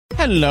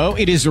Hello,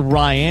 it is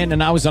Ryan,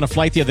 and I was on a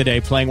flight the other day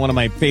playing one of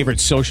my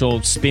favorite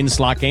social spin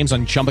slot games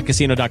on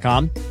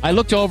ChumbaCasino.com. I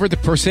looked over at the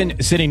person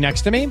sitting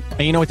next to me, and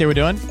you know what they were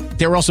doing?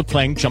 They were also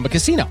playing Chumba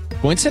Casino.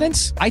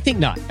 Coincidence? I think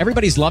not.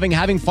 Everybody's loving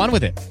having fun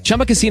with it.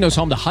 Chumba Casino is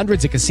home to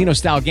hundreds of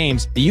casino-style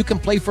games that you can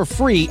play for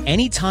free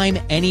anytime,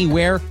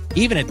 anywhere,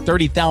 even at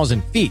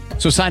 30,000 feet.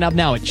 So sign up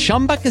now at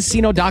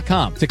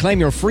ChumbaCasino.com to claim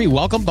your free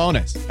welcome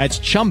bonus. That's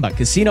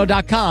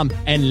ChumbaCasino.com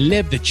and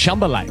live the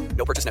Chumba life.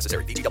 No purchase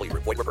necessary. VGW.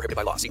 Void where prohibited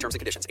by law. See terms and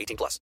conditions.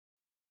 18+.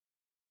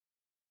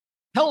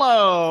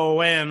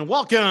 Hello and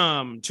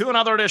welcome to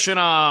another edition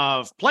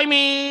of Play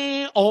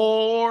Me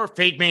or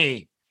Fade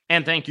Me.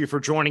 And thank you for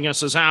joining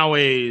us as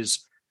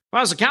always.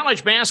 Well, as a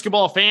college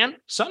basketball fan,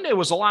 Sunday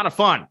was a lot of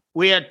fun.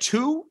 We had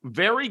two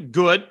very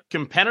good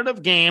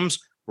competitive games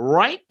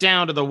right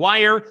down to the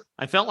wire.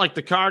 I felt like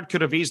the card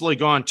could have easily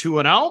gone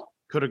 2-0,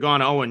 could have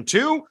gone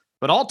 0-2,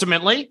 but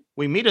ultimately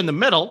we meet in the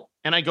middle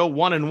and I go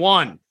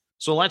 1-1.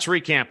 So let's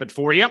recap it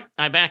for you.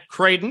 I back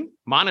Creighton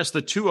minus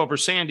the 2 over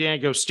San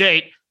Diego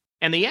State,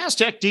 and the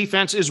Aztec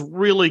defense is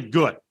really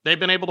good. They've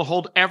been able to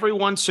hold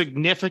everyone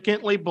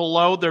significantly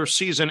below their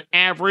season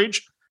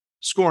average,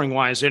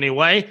 scoring-wise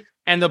anyway.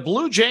 And the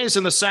Blue Jays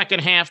in the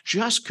second half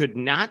just could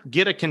not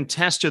get a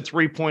contested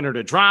three-pointer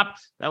to drop.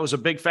 That was a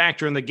big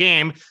factor in the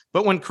game.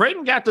 But when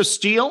Creighton got the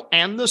steal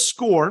and the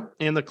score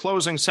in the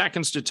closing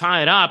seconds to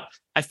tie it up,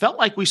 I felt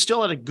like we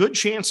still had a good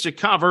chance to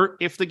cover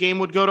if the game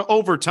would go to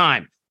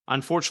overtime.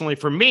 Unfortunately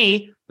for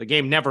me, the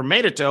game never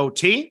made it to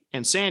OT,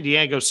 and San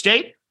Diego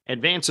State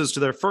advances to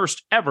their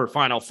first ever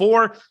Final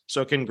Four.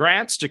 So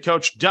congrats to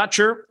Coach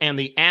Dutcher and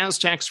the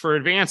Aztecs for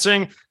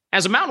advancing.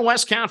 As a Mountain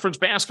West Conference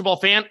basketball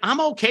fan, I'm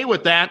okay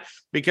with that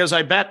because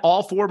I bet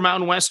all 4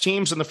 Mountain West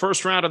teams in the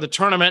first round of the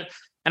tournament.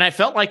 And I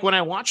felt like when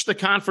I watched the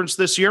conference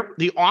this year,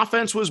 the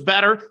offense was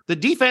better. The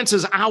defense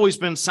has always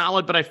been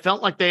solid, but I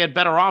felt like they had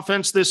better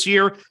offense this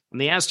year. And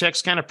the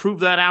Aztecs kind of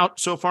proved that out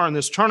so far in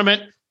this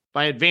tournament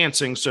by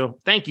advancing. So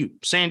thank you,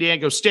 San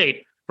Diego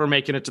State, for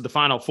making it to the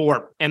Final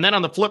Four. And then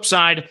on the flip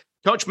side,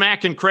 Coach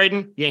Mack and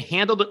Creighton, you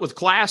handled it with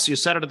class. You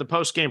said it at the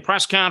post-game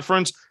press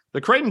conference. The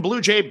Creighton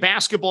Blue Jay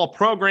basketball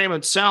program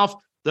itself,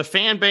 the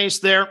fan base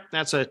there,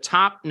 that's a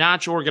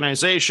top-notch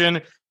organization.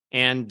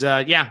 And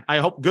I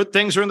hope good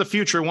things are in the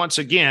future once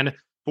again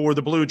for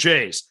the Blue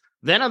Jays.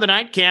 Then on the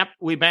nightcap,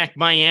 we back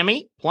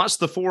Miami, plus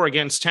the 4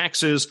 against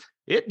Texas.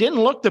 It didn't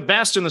look the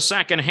best in the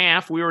second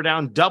half. We were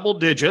down double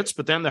digits,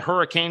 but then the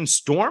Hurricanes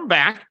stormed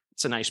back.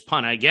 It's a nice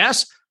pun, I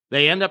guess.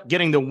 They end up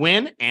getting the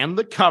win and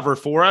the cover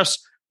for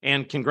us.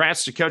 And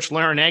congrats to Coach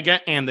Larinaga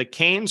and the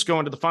Canes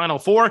going to the Final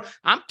Four.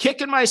 I'm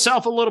kicking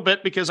myself a little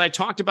bit because I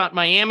talked about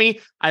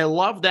Miami. I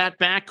love that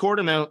backcourt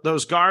and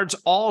those guards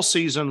all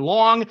season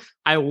long.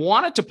 I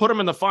wanted to put them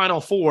in the Final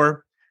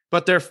Four,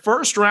 but their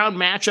first round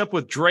matchup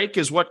with Drake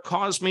is what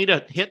caused me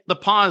to hit the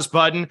pause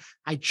button.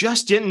 I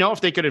just didn't know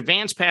if they could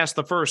advance past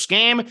the first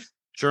game.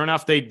 Sure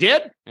enough, they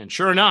did. And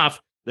sure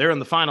enough, they're in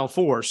the Final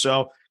Four.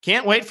 So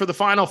can't wait for the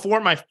Final Four.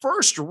 My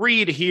first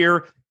read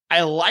here,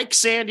 I like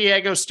San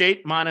Diego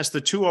State minus the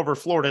 2 over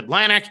Florida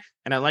Atlantic,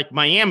 and I like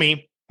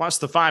Miami plus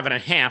the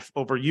 5.5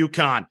 over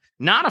UConn.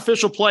 Not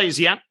official plays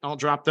yet. I'll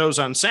drop those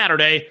on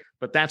Saturday,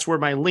 but that's where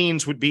my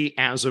leans would be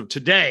as of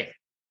today.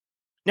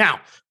 Now,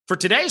 for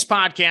today's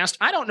podcast,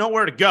 I don't know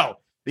where to go.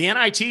 The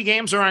NIT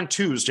games are on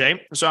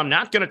Tuesday, so I'm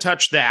not going to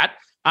touch that.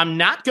 I'm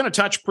not going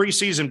to touch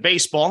preseason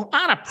baseball.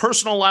 On a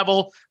personal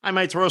level, I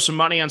might throw some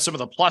money on some of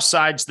the plus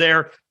sides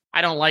there.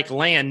 I don't like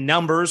laying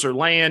numbers or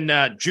laying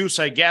juice,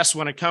 I guess,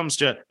 when it comes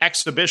to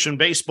exhibition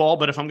baseball.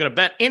 But if I'm going to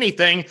bet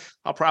anything,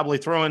 I'll probably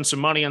throw in some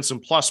money on some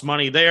plus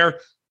money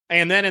there.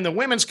 And then in the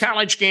women's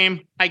college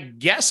game, I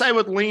guess I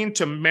would lean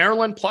to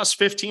Maryland plus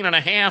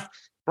 15.5.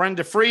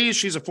 Brenda Frese,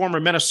 she's a former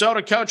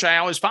Minnesota coach. I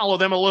always follow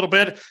them a little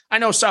bit. I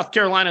know South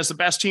Carolina is the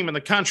best team in the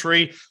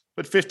country,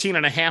 but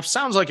 15.5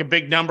 sounds like a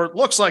big number.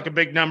 Looks like a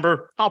big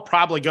number. I'll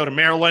probably go to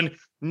Maryland.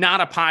 Not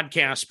a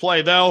podcast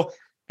play, though.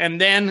 And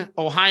then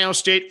Ohio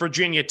State,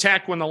 Virginia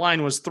Tech, when the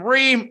line was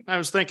 3, I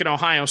was thinking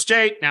Ohio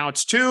State. Now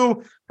it's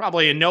 2.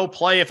 Probably a no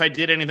play. If I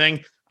did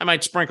anything, I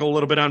might sprinkle a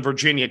little bit on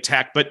Virginia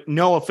Tech, but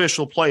no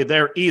official play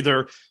there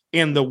either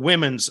in the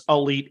women's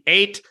Elite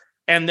 8.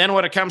 And then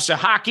when it comes to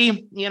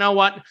hockey, you know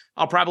what?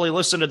 I'll probably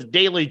listen to the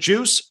Daily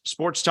Juice.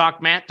 Sports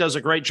Talk Matt does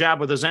a great job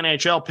with his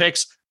NHL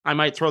picks. I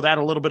might throw that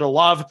a little bit of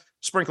love,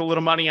 sprinkle a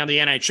little money on the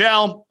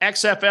NHL.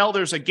 XFL,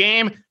 there's a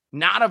game.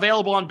 Not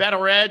available on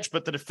Better Edge,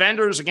 but the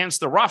Defenders against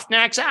the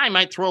Roughnecks, I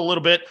might throw a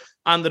little bit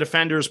on the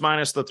Defenders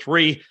minus the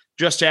 3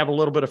 just to have a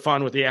little bit of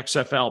fun with the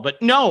XFL. But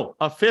no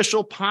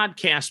official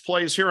podcast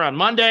plays here on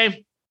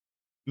Monday.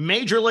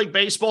 Major League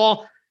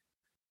Baseball,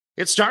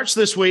 it starts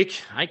this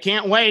week. I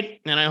can't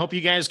wait, and I hope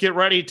you guys get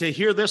ready to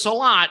hear this a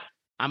lot.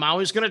 I'm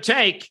always going to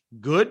take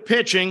good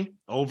pitching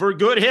over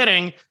good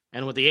hitting,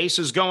 and with the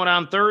Aces going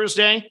on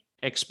Thursday,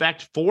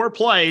 expect 4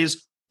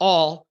 plays,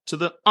 all to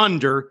the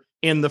under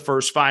in the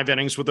first 5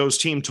 innings with those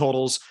team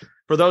totals.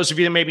 For those of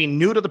you that may be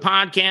new to the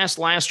podcast,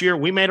 last year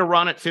we made a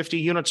run at 50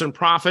 units in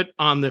profit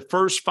on the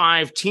first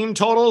 5 team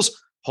totals.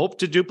 Hope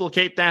to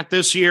duplicate that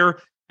this year.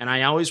 And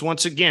I always,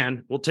 once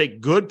again, will take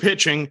good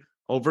pitching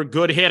over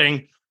good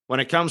hitting. When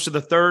it comes to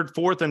the third,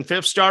 fourth, and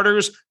fifth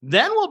starters,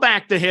 then we'll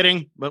back the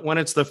hitting. But when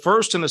it's the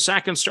first and the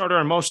second starter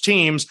on most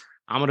teams,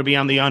 I'm going to be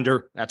on the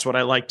under. That's what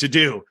I like to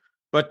do.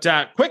 But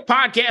quick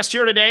podcast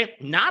here today.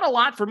 Not a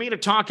lot for me to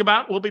talk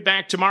about. We'll be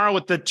back tomorrow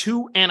with the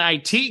 2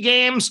 NIT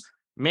games.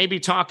 Maybe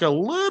talk a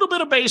little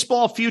bit of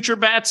baseball future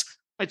bets.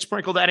 I'd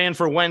sprinkle that in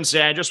for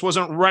Wednesday. I just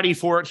wasn't ready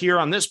for it here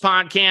on this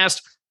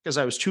podcast because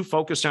I was too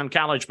focused on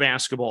college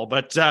basketball.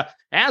 But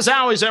as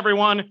always,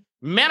 everyone,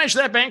 manage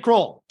that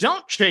bankroll.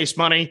 Don't chase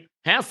money.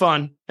 Have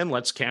fun, and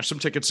let's cash some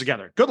tickets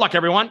together. Good luck,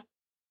 everyone.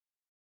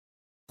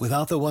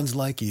 Without the ones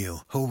like you,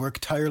 who work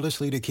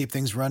tirelessly to keep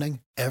things running,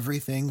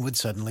 everything would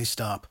suddenly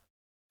stop.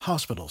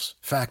 Hospitals,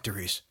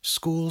 factories,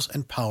 schools,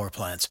 and power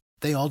plants,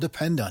 they all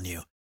depend on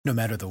you. No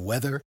matter the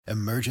weather,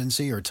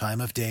 emergency, or time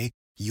of day,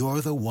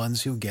 you're the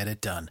ones who get it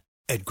done.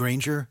 At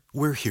Grainger,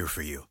 we're here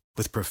for you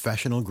with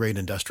professional-grade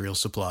industrial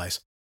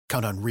supplies.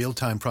 Count on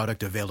real-time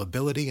product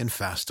availability and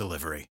fast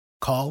delivery.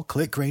 Call,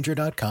 click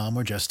Grainger.com,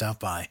 or just stop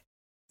by.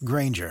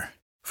 Grainger,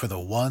 for the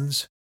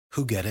ones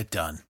who get it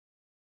done.